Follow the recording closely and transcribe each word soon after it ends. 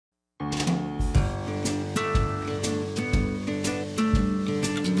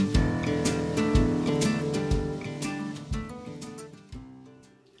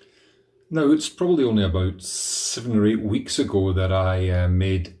Now, it's probably only about 7 or 8 weeks ago that I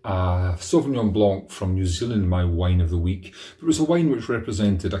made a Sauvignon Blanc from New Zealand my wine of the week. But it was a wine which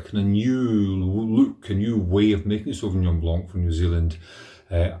represented a kind of new look, a new way of making Sauvignon Blanc from New Zealand.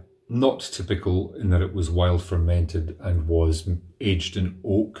 Not typical in that it was wild fermented and was aged in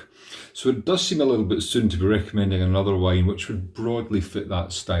oak. So it does seem a little bit soon to be recommending another wine which would broadly fit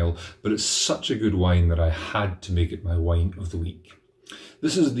that style, but it's such a good wine that I had to make it my wine of the week.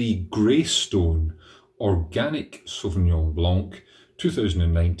 This is the Greystone Organic Sauvignon Blanc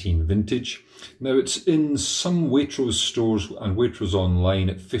 2019 vintage. Now it's in some Waitrose stores and Waitrose online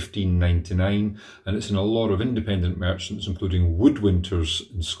at $15.99, and it's in a lot of independent merchants including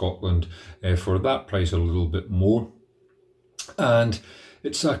Woodwinters in Scotland for that price a little bit more. And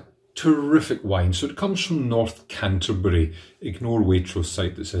it's a terrific wine. So it comes from North Canterbury. Ignore Waitrose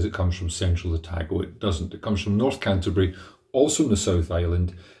site that says it comes from Central Otago. It doesn't. It comes from North Canterbury, also in the South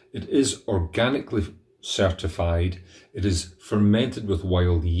Island. It is organically certified. It is fermented with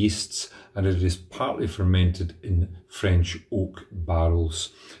wild yeasts, and it is partly fermented in French oak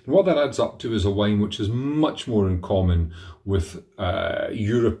barrels. And what that adds up to is a wine which is much more in common with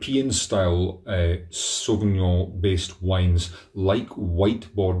European style Sauvignon based wines like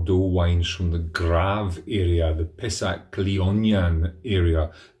white Bordeaux wines from the Grave area, the Pessac-Léognan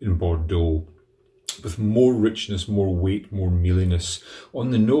area in Bordeaux, with more richness, more weight, more mealiness.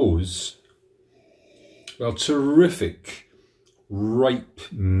 On the nose, well, terrific ripe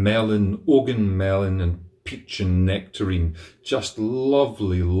melon, Ogan melon and peach and nectarine. Just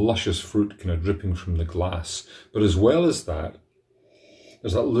lovely, luscious fruit kind of dripping from the glass. But as well as that,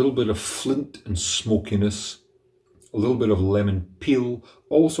 there's that little bit of flint and smokiness, a little bit of lemon peel,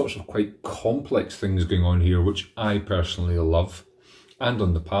 all sorts of quite complex things going on here, which I personally love. And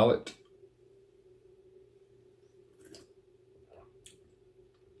on the palate,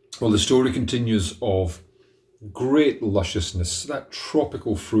 well, the story continues of great lusciousness. That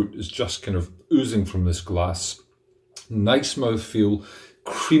tropical fruit is just kind of oozing from this glass. Nice mouthfeel,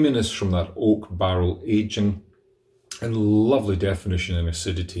 creaminess from that oak barrel aging, and lovely definition and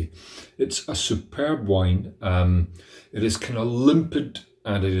acidity. It's a superb wine. It is kind of limpid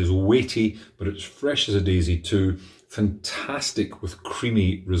and it is weighty, but it's fresh as a daisy too. Fantastic with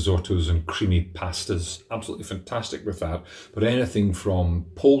creamy risottos and creamy pastas. Absolutely fantastic with that. But anything from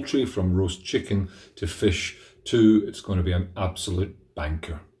poultry, from roast chicken to fish to, it's going to be an absolute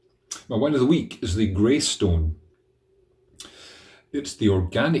banker. My wine of the week is the Greystone. It's the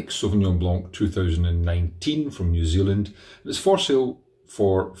Organic Sauvignon Blanc 2019 from New Zealand. It's for sale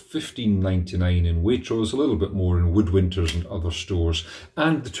for $15.99 in Waitrose, a little bit more in Woodwinters and other stores.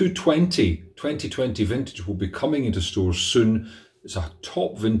 And the 2020 vintage will be coming into stores soon. It's a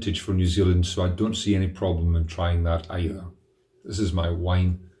top vintage for New Zealand, so I don't see any problem in trying that either. This is my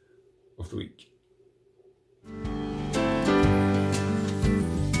wine of the week.